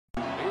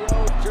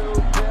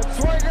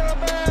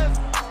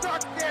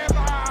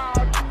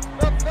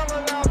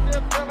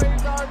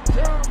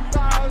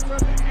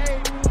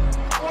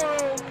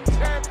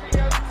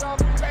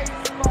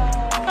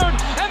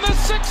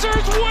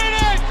Sixers win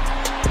it!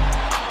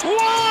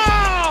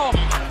 Wow!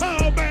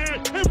 Oh,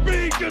 man,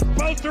 Embiid just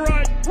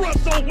posterized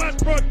Russell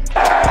Westbrook.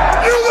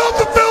 You love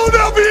the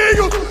Philadelphia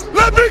Eagles!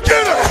 Let me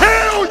get a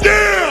hell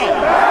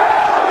yeah!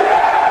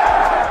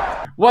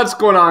 What's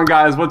going on,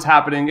 guys? What's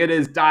happening? It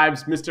is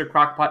Deibs, Mr.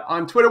 Crockpot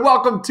on Twitter.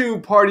 Welcome to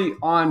Party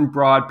on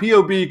Broad.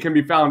 POB can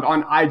be found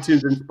on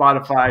iTunes and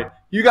Spotify.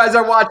 You guys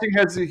are watching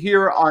us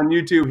here on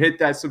YouTube. Hit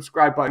that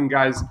subscribe button,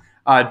 guys.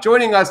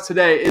 Joining us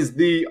today is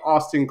the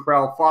Austin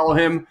Krell. Follow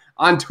him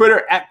on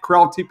Twitter at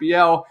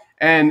KrellTPL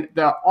and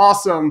the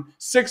awesome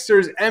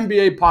Sixers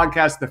NBA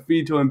podcast, The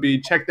Feed to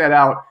Embiid. Check that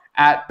out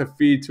at The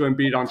Feed to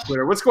Embiid on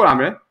Twitter. What's going on,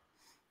 man?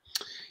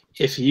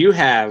 If you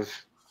have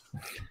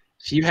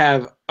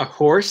a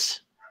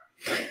horse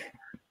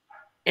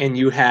and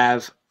you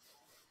have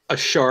a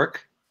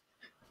shark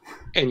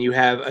and you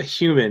have a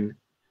human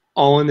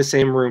all in the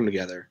same room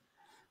together,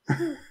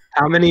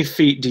 how many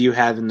feet do you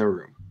have in the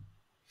room?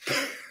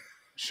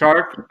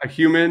 Shark, a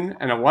human,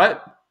 and a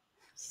what?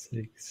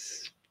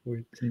 6,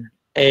 14.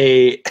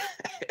 A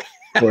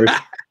Horse.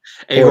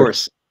 a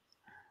horse.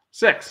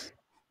 6.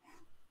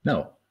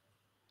 No.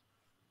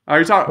 Are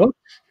you talking?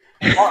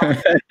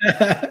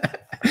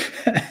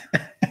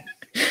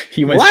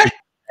 He went. What?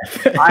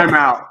 I'm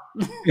out.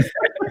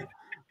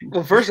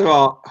 Well, first of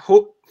all,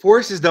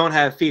 horses don't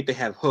have feet; they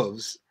have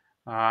hooves.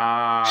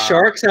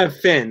 Sharks have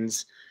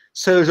fins,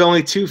 so there's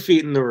only 2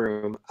 feet in the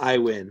room. I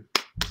win.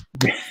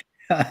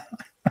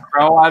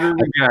 Bro, I did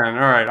it again.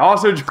 All right.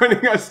 Also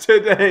joining us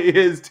today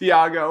is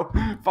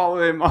Thiago.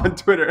 Follow him on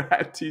Twitter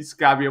at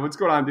tscabia. What's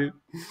going on, dude?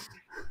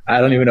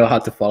 I don't even know how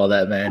to follow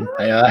that, man.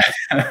 I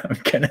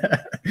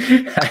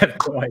have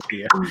no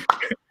idea.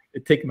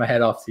 Taking my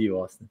head off to you,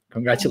 Austin.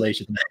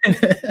 Congratulations,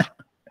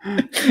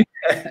 man.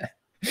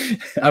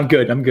 I'm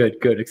good.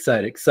 Good.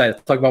 Excited.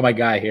 Talk about my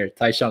guy here,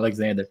 Ty-Shon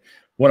Alexander.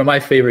 One of my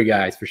favorite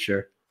guys for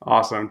sure.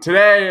 Awesome.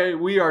 Today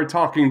we are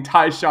talking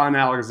Ty-Shon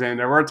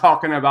Alexander. We're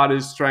talking about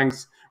his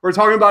strengths. We're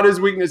talking about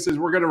his weaknesses.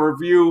 We're going to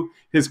review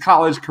his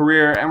college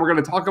career, and we're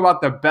going to talk about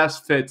the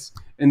best fits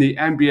in the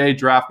NBA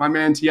draft. My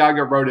man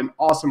Thiago wrote an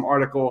awesome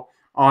article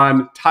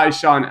on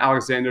Ty-Shon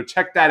Alexander.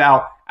 Check that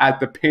out at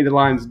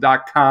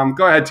thepaintedlines.com.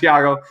 Go ahead,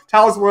 Thiago.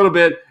 Tell us a little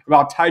bit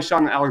about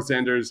Ty-Shon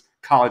Alexander's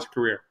college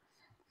career.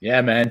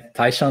 Yeah, man.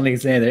 Ty-Shon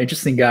Alexander,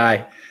 interesting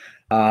guy.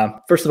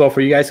 First of all, for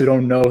you guys who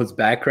don't know his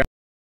background,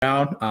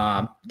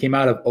 came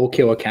out of Oak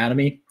Hill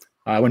Academy.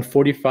 Went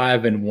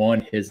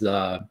 45-1 his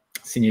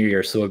senior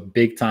year, so a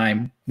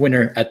big-time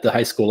winner at the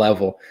high school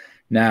level.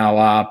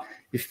 Now,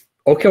 if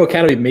Oak Hill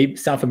Academy may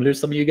sound familiar to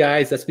some of you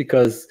guys, that's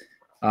because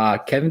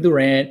Kevin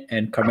Durant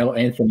and Carmelo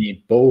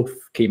Anthony both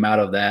came out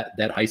of that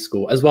high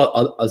school, as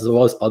well as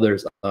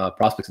others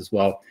prospects as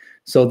well.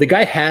 So the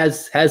guy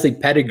has a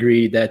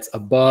pedigree that's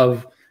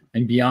above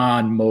and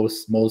beyond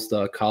most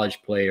college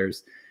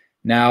players.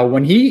 Now,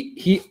 when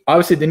he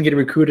obviously didn't get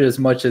recruited as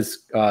much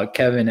as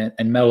Kevin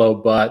and Melo,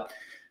 but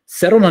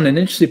settled on an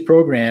interesting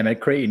program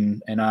at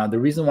Creighton. And the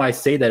reason why I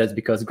say that is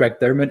because Greg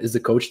Thurman is the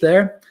coach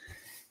there,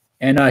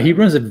 and he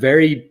runs a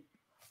very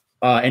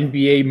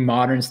NBA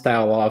modern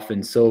style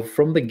offense. So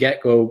from the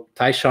get-go,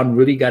 Ty-Shon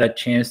really got a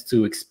chance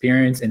to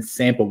experience and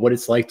sample what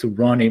it's like to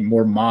run a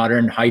more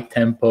modern,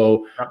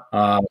 high-tempo,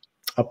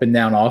 up and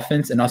down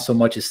offense, and not so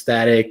much a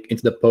static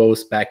into the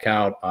post, back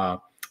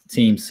out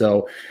team.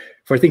 So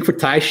I think for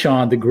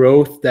Ty-Shon, the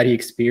growth that he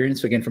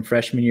experienced, again, from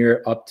freshman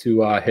year up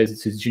to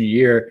his junior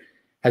year,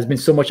 has been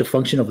so much a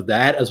function of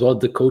that, as well as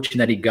the coaching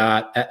that he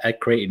got at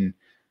Creighton.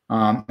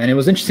 And it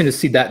was interesting to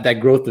see that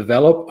growth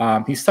develop.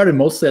 He started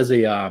mostly as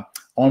a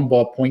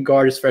on-ball point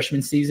guard his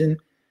freshman season,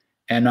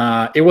 and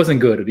it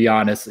wasn't good, to be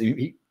honest.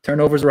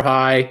 Turnovers were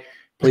high,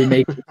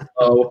 playmaking was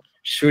low,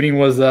 shooting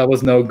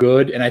was no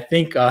good. And I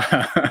think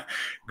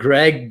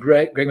Greg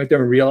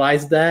McDermott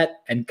realized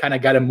that and kind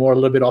of got him a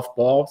little bit off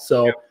ball.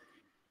 So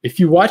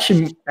if you watch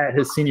him at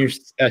his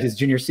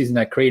junior season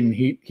at Creighton,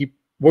 he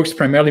works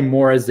primarily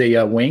more as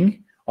a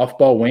wing,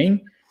 off-ball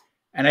wing.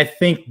 And I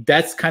think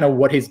that's kind of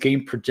what his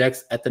game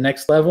projects at the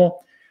next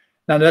level.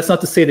 Now, that's not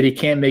to say that he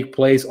can't make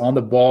plays on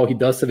the ball. He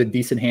does have a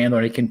decent handle,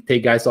 and he can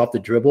take guys off the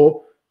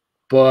dribble.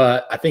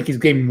 But I think his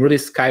game really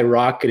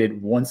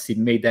skyrocketed once he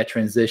made that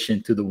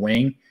transition to the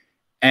wing.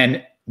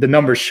 And the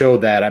numbers show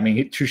that. I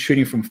mean, he's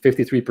shooting from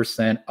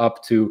 53%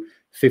 up to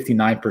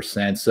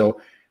 59%. So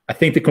I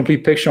think the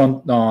complete picture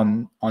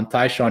on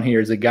Ty-Shon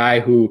here is a guy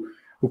who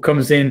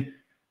comes in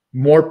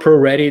more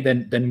pro-ready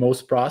than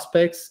most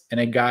prospects, and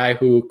a guy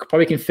who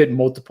probably can fit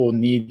multiple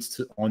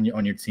needs on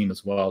your team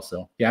as well.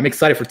 So, yeah, I'm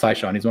excited for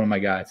Ty-Shon. He's one of my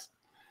guys.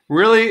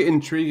 Really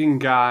intriguing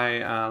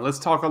guy. Let's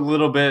talk a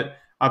little bit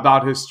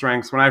about his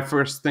strengths. When I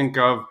first think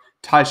of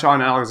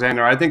Ty-Shon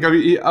Alexander, I think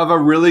of a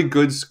really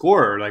good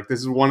scorer. Like, this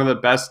is one of the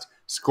best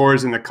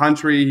scorers in the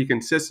country. He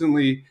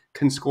consistently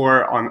can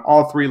score on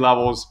all 3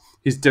 levels.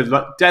 He's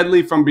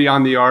deadly from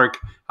beyond the arc.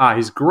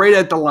 He's great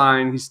at the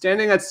line. He's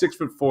standing at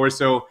 6'4",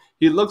 so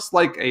he looks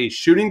like a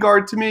shooting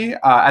guard to me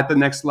at the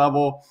next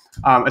level,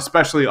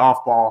 especially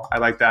off ball. I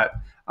like that.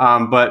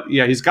 But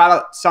yeah, he's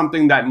got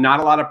something that not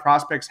a lot of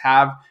prospects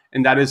have,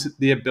 and that is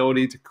the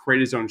ability to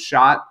create his own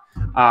shot.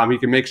 He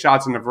can make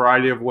shots in a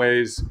variety of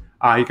ways.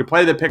 He can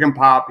play the pick and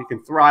pop. He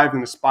can thrive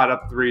in the spot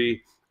up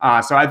three.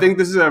 So I think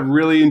this is a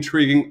really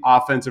intriguing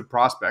offensive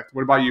prospect.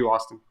 What about you,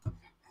 Austin?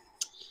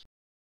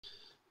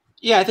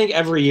 Yeah, I think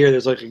every year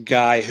there's like a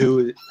guy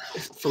who,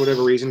 for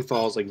whatever reason,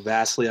 falls like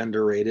vastly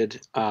underrated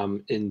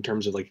in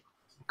terms of like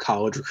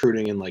college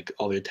recruiting and like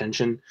all the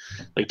attention.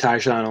 Like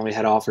Ty-Shon only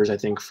had offers, I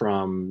think,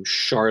 from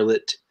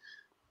Charlotte,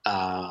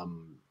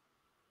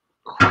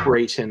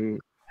 Creighton,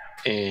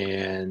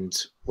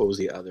 and what was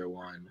the other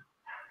one?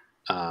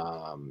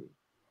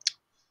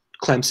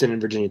 Clemson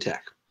and Virginia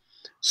Tech.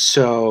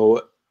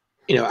 So,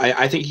 you know,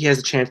 I think he has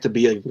a chance to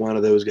be like one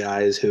of those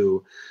guys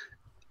who,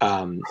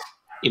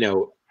 you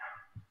know,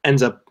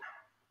 ends up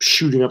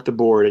shooting up the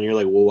board, and you're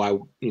like, well, why?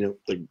 You know,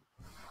 like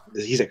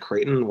he's at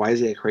Creighton. Why is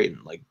he at Creighton?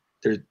 Like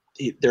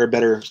there are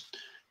better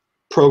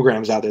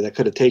programs out there that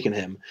could have taken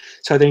him.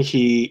 So I think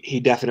he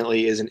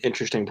definitely is an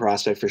interesting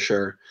prospect for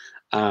sure.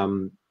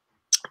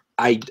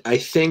 I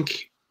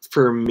think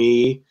for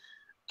me,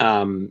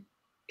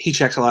 he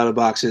checks a lot of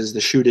boxes.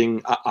 The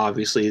shooting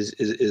obviously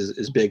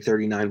is big,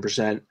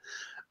 39%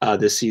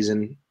 this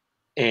season.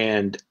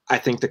 And I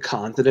think the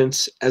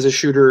confidence as a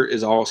shooter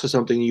is also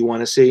something you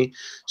want to see.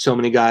 So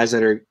many guys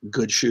that are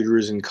good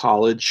shooters in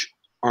college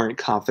aren't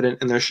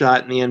confident in their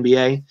shot in the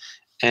NBA,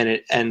 and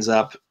it ends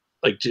up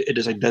like it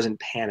just like doesn't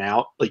pan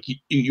out. Like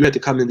you have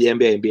to come in the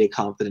NBA and be a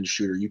confident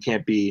shooter. You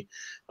can't be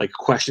like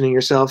questioning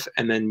yourself,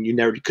 and then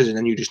because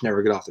then you just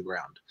never get off the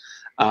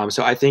ground.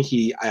 So I think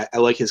I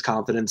like his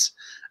confidence,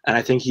 and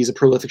I think he's a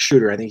prolific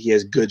shooter. I think he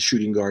has good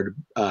shooting guard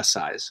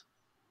size.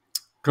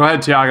 Go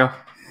ahead, Thiago.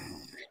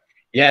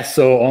 Yeah,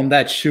 so on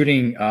that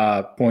shooting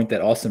point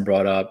that Austin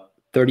brought up,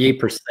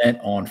 38%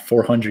 on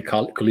 400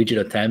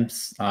 collegiate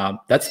attempts.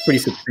 That's pretty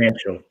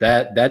substantial.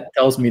 That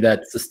tells me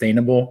that's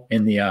sustainable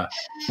in the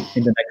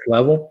next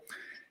level.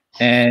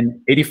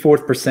 And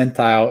 84th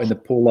percentile in the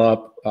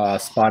pull-up,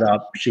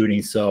 spot-up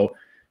shooting. So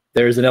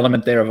there's an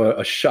element there of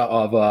a shot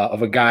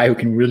of a guy who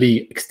can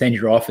really extend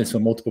your offense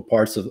from multiple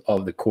parts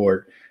of the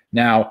court.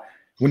 Now,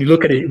 when you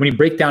look at it, when you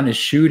break down his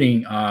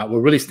shooting, what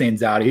really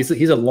stands out, he's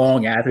a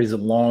long athlete, he's a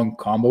long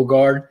combo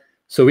guard,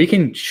 so he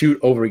can shoot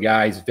over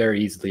guys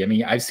very easily. I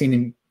mean, I've seen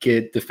him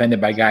get defended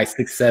by guys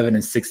 6'7" and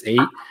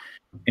 6'8",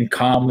 and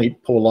calmly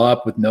pull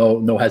up with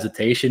no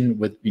hesitation,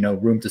 with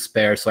room to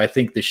spare. So I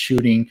think the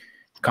shooting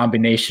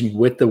combination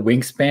with the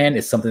wingspan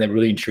is something that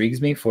really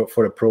intrigues me for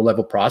a pro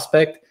level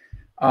prospect.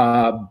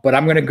 But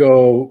I'm gonna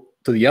go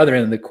to the other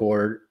end of the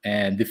court,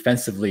 and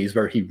defensively is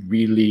where he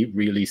really,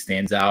 really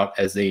stands out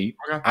as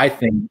I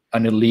think,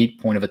 an elite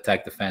point of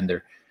attack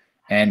defender.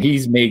 And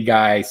he's made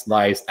guys'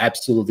 lives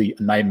absolutely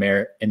a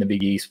nightmare in the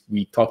Big East.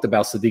 We talked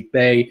about Saddiq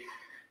Bey,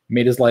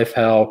 made his life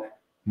hell.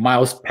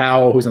 Miles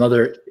Powell, who's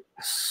another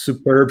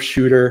superb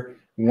shooter,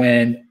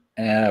 where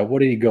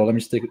did he go? Let me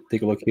just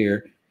take a look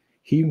here.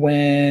 He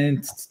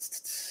went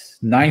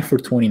 9 for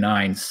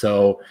 29.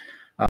 So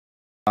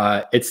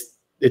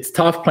it's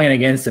tough playing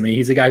against him. I mean,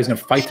 he's a guy who's going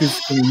to fight through the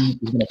screen.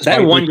 Is that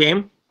in one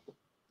game?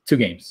 2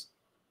 games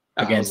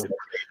against him.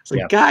 It's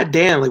like, God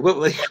damn! Like, what?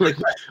 Like,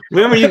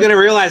 when were you going to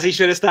realize he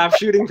should have stopped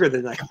shooting for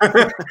the night?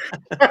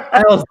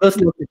 Miles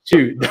doesn't look to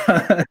shoot.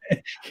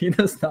 He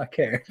does not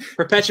care.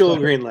 Perpetual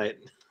green light.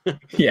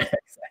 Yeah,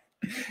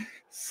 exactly.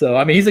 So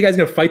I mean, he's the guy who's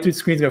going to fight through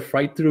screens, going to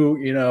fight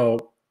through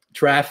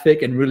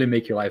traffic, and really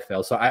make your life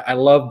hell. So I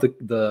love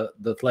the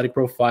athletic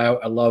profile.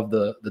 I love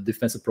the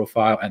defensive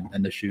profile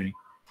and the shooting.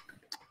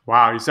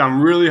 Wow, you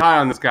sound really high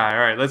on this guy. All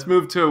right, let's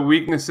move to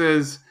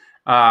weaknesses.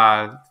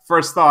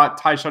 First thought,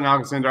 Ty-Shon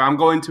Alexander. I'm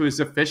going to his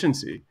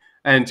efficiency.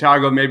 And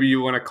Thiago, maybe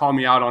you want to call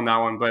me out on that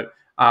one. But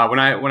when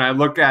I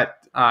look at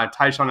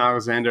Ty-Shon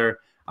Alexander,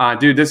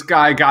 dude, this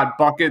guy got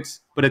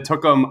buckets, but it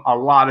took him a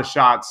lot of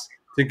shots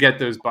to get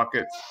those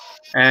buckets.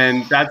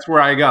 And that's where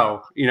I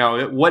go.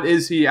 What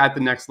is he at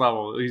the next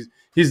level?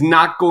 He's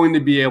not going to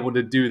be able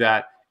to do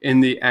that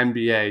in the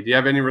NBA. Do you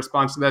have any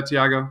response to that,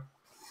 Thiago?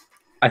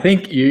 I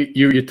think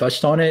you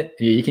touched on it.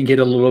 You can get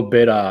a little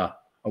bit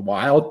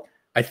wild.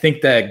 I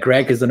think that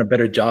Greg has done a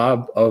better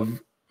job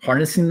of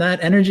harnessing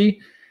that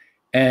energy.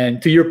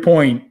 And to your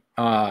point,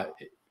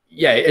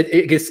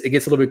 it gets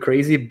a little bit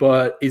crazy,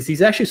 but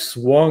he's actually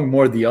swung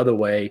more the other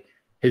way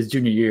his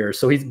junior year.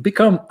 So he's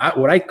become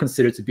what I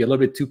consider to be a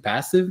little bit too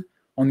passive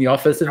on the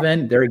offensive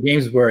end. There are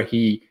games where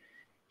he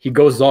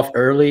goes off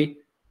early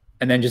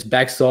and then just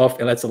backs off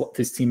and lets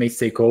his teammates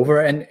take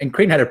over. And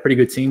Creighton had a pretty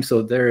good team,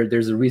 so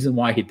there's a reason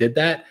why he did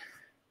that.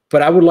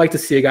 But I would like to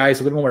see a guy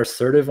who's a little more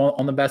assertive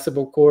on the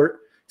basketball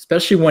court,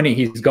 especially when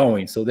he's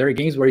going. So there are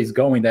games where he's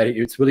going that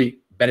it's really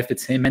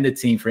benefits him and the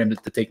team for him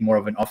to take more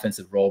of an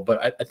offensive role.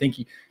 But I think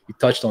you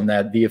touched on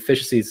that. The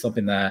efficiency is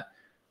something that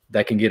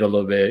can get a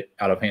little bit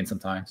out of hand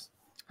sometimes.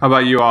 How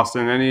about you,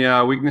 Austin?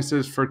 Any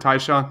weaknesses for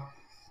Ty-Shon?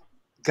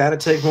 Got to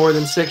take more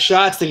than 6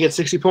 shots to get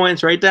 60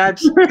 points, right,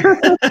 Deibs?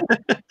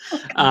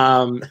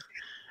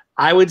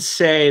 I would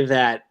say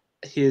that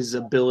his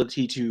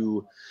ability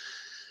to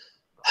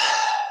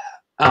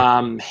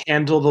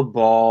handle the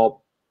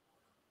ball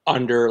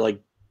under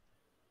like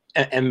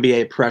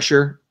NBA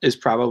pressure is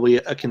probably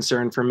a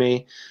concern for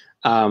me.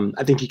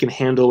 I think he can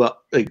handle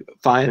like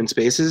fine in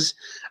spaces.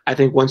 I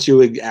think once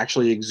you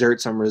actually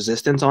exert some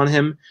resistance on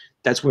him,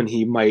 that's when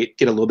he might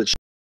get a little bit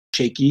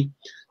shaky.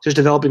 Just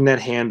developing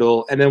that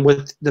handle, and then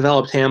with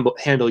developed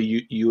handle,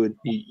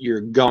 you're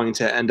going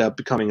to end up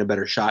becoming a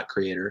better shot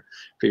creator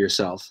for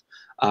yourself.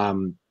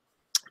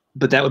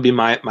 But that would be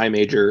my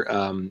major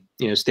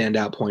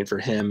standout point for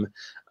him.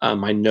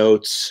 My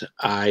notes,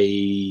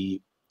 I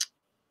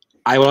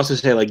would also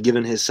say, like,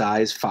 given his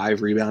size,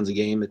 5 rebounds a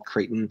game at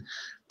Creighton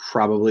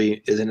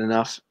probably isn't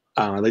enough.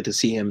 I'd like to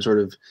see him sort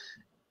of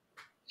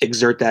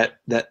exert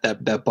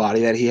that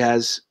body that he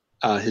has,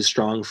 his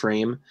strong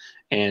frame,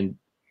 and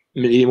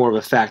maybe more of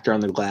a factor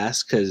on the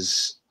glass.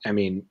 Because I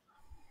mean,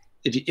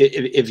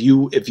 if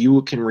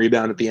you can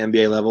rebound at the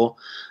NBA level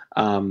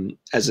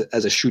as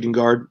a shooting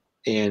guard,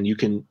 and you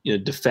can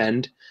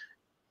defend,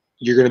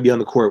 you're going to be on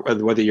the court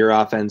whether your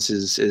offense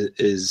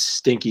is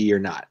stinky or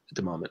not at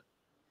the moment.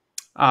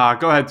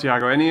 Go ahead,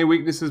 Thiago. Any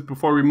weaknesses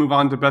before we move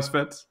on to best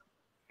fits?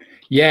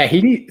 Yeah,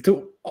 he needs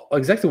to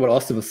exactly what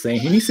Austin was saying.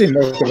 He needs to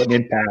more of an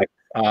impact.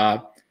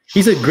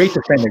 He's a great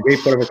defender, great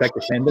quarter attack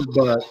defender,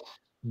 but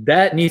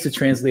that needs to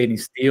translate in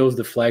steals,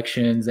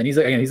 deflections, and he's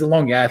a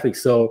long athlete,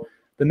 so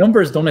the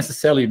numbers don't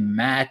necessarily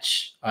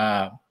match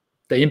the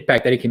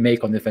impact that he can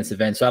make on the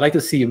defensive end. So I'd like to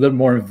see a little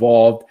more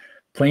involved,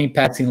 playing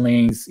passing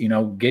lanes,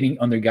 getting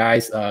under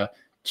guys'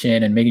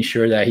 chin and making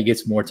sure that he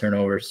gets more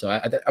turnovers. So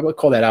I would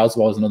call that out as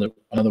well as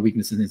another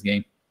weakness in his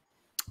game.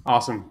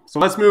 Awesome. So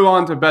let's move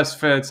on to best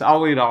fits.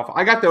 I'll lead off.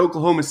 I got the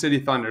Oklahoma City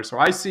Thunder. So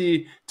I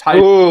see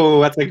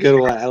Oh, that's a good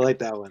one. I like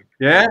that one.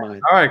 Yeah? All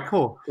right,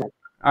 cool.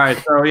 All right,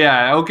 so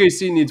yeah,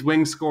 OKC needs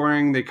wing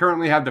scoring. They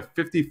currently have the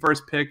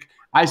 51st pick.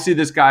 I see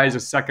this guy as a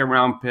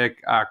second-round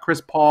pick.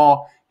 Chris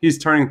Paul, he's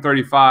turning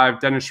 35.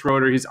 Dennis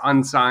Schroeder, he's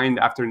unsigned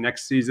after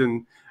next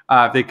season.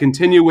 They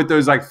continue with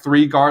those like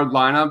 3-guard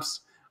lineups,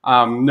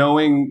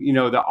 knowing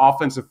the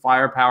offensive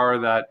firepower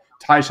that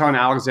Ty-Shon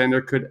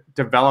Alexander could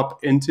develop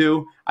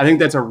into. I think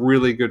that's a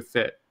really good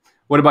fit.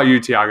 What about you,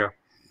 Thiago?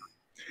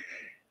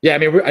 Yeah, I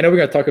mean, I know we're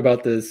going to talk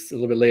about this a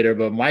little bit later,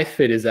 but my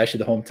fit is actually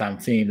the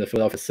hometown team, the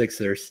Philadelphia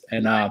Sixers.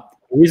 And the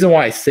reason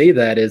why I say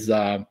that is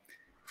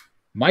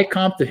my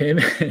comp to him,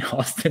 and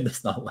Austin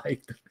does not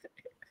like them.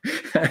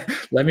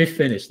 Let me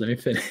finish.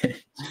 The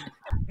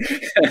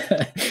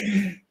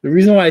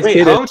reason why I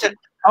say that.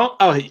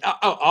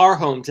 Our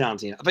hometown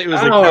team. I thought it was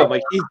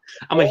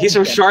I'm like, he's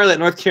from Charlotte,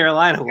 North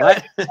Carolina.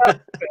 What?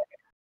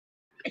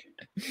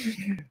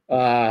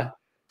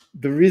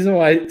 The reason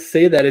why I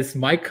say that is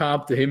my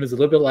comp to him is a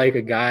little bit like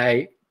a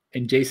guy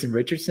in Jason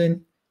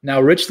Richardson.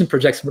 Now, Richardson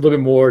projects a little bit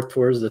more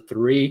towards the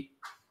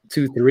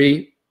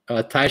 3-2-3.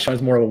 Ty-Shon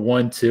is more of a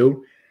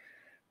 1-2.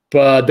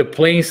 But the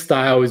playing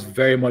style is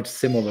very much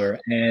similar.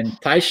 And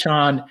Josh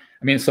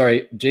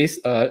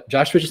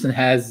Richardson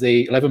has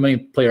a $11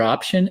 million player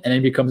option and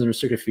then becomes a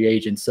restricted free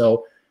agent.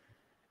 So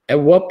at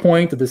what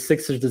point do the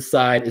Sixers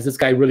decide, is this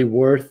guy really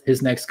worth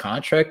his next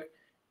contract?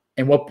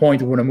 And what point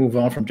do we want to move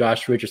on from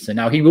Josh Richardson?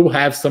 Now, he will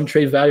have some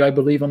trade value, I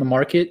believe, on the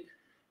market.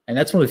 And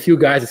that's one of the few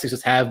guys the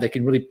Sixers have that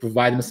can really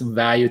provide them some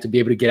value to be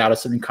able to get out of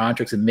certain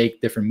contracts and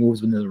make different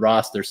moves within the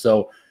roster.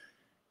 So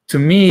to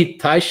me,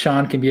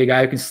 Ty-Shon can be a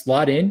guy who can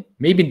slot in,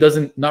 maybe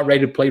not ready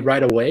to play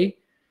right away.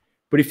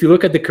 But if you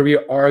look at the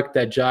career arc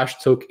that Josh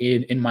took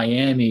in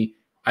Miami,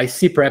 I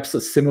see perhaps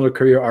a similar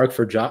career arc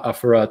for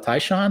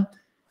Ty-Shon.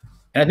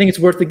 And I think it's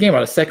worth the game.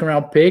 A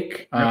second-round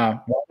pick, why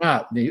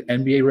not? The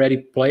NBA-ready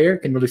player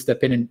can really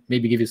step in and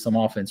maybe give you some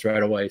offense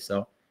right away.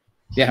 So,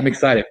 yeah, I'm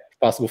excited.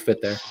 Possible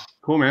fit there.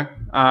 Cool, man.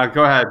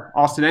 Go ahead.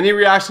 Austin, any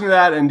reaction to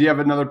that? And do you have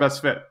another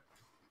best fit?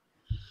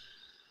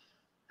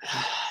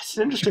 It's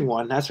an interesting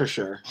one, that's for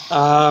sure.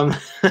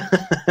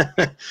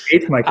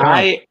 It's my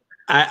kind.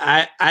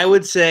 I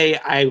would say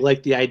I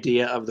like the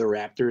idea of the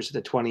Raptors at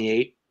the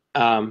 28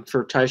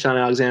 for Ty-Shon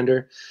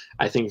Alexander.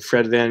 I think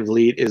Fred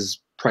VanVleet is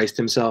priced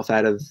himself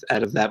out of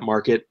that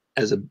market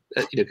as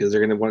because they're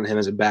going to want him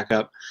as a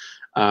backup.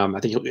 I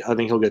think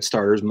he'll get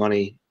starters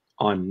money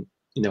on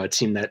a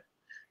team that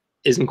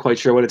isn't quite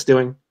sure what it's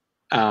doing.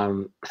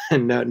 And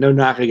no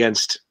knock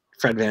against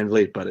Fred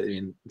VanVleet, but I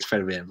mean it's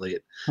Fred VanVleet.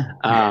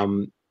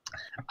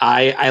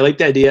 I like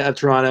the idea of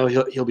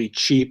Toronto. He'll be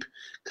cheap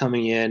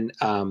coming in.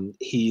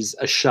 He's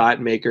a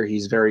shot maker.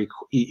 He's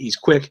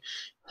quick.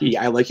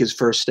 I like his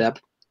first step,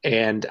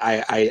 and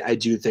I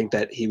do think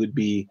that he would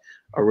be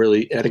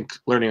I think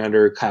learning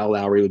under Kyle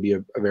Lowry would be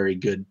a very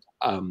good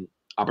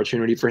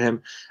opportunity for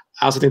him.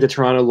 I also think that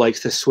Toronto likes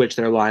to switch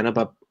their lineup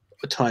up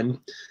a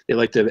ton. They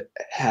like to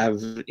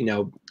have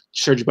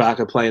Serge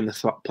Ibaka playing the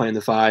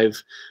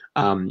 5,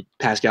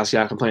 Pascal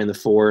Siakam playing the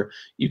 4.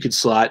 You could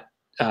slot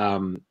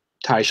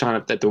Ty-Shon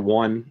at the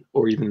 1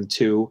 or even the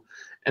 2,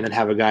 and then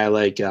have a guy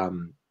like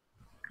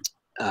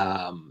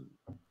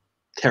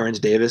Terrence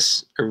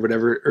Davis or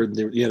whatever, or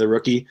the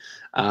rookie.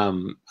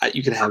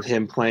 You could have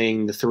him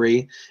playing the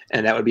 3,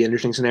 and that would be an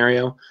interesting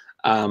scenario.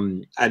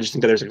 I just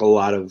think that there's like a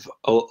lot of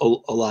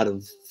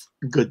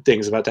good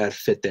things about that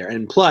fit there.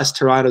 And plus,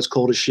 Toronto's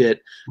cold as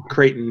shit.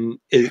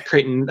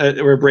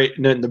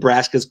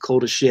 Nebraska's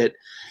cold as shit.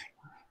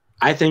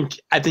 I think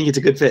it's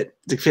a good fit.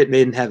 It's a fit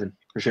made in heaven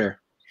for sure.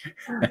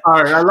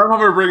 All right, I love how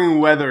we're bringing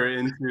weather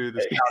into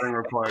the scouting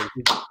report.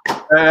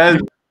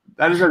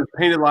 That is as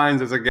painted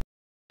lines as it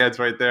gets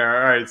right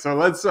there. All right, so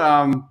let's.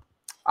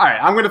 All right,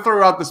 I'm going to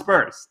throw out the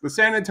Spurs. The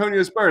San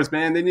Antonio Spurs,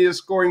 man, they need a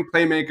scoring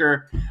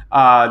playmaker.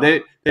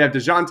 They have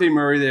DeJounte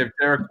Murray, they have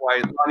Derek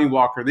White, Lonnie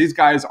Walker. These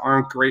guys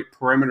aren't great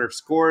perimeter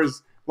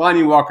scorers.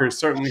 Lonnie Walker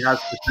certainly has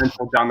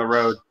potential down the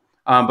road.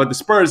 But the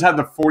Spurs have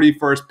the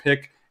 41st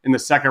pick in the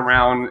second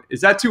round.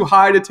 Is that too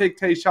high to take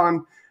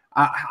Ty-Shon?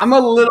 I'm a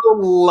little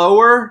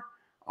lower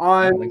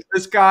on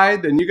this guy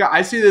than you guys.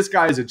 I see this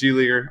guy as a G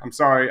leaguer. I'm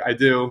sorry, I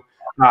do.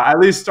 At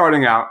least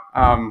starting out.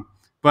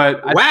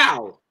 But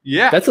wow,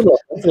 yeah, that's a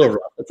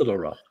little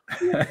rough.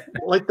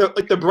 like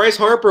the Bryce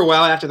Harper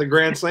wow after the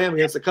grand slam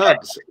against the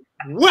Cubs.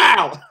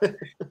 Wow.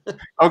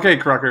 Okay,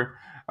 Crucker.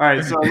 All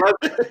right, so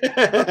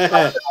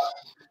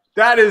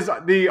that is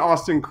the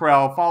Austin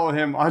Krell. Follow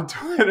him on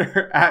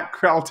Twitter at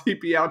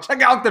KrellTPL.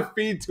 Check out the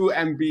Feed to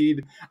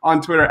Embiid on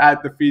Twitter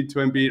at the Feed to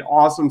Embiid.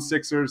 Awesome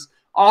Sixers,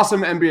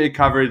 awesome NBA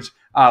coverage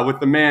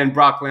with the man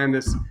Brock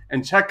Landis.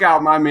 And check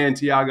out my man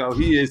Thiago.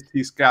 He is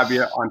T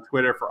Scabia on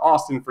Twitter. For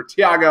Austin, for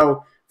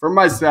Thiago, for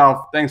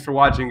myself. Thanks for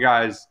watching,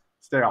 guys.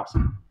 Stay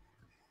awesome.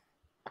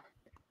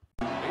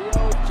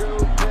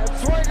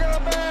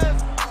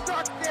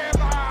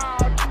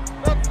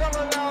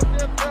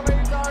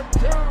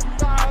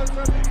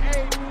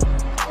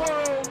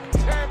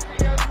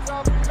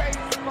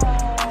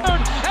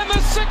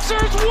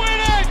 Sixers win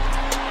it!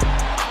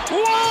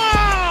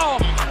 Wow!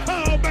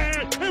 Oh,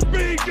 man,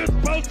 Embiid just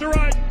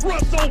posterized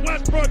Russell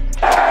Westbrook.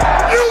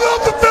 You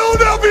love the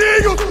Philadelphia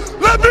Eagles.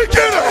 Let me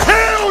get it.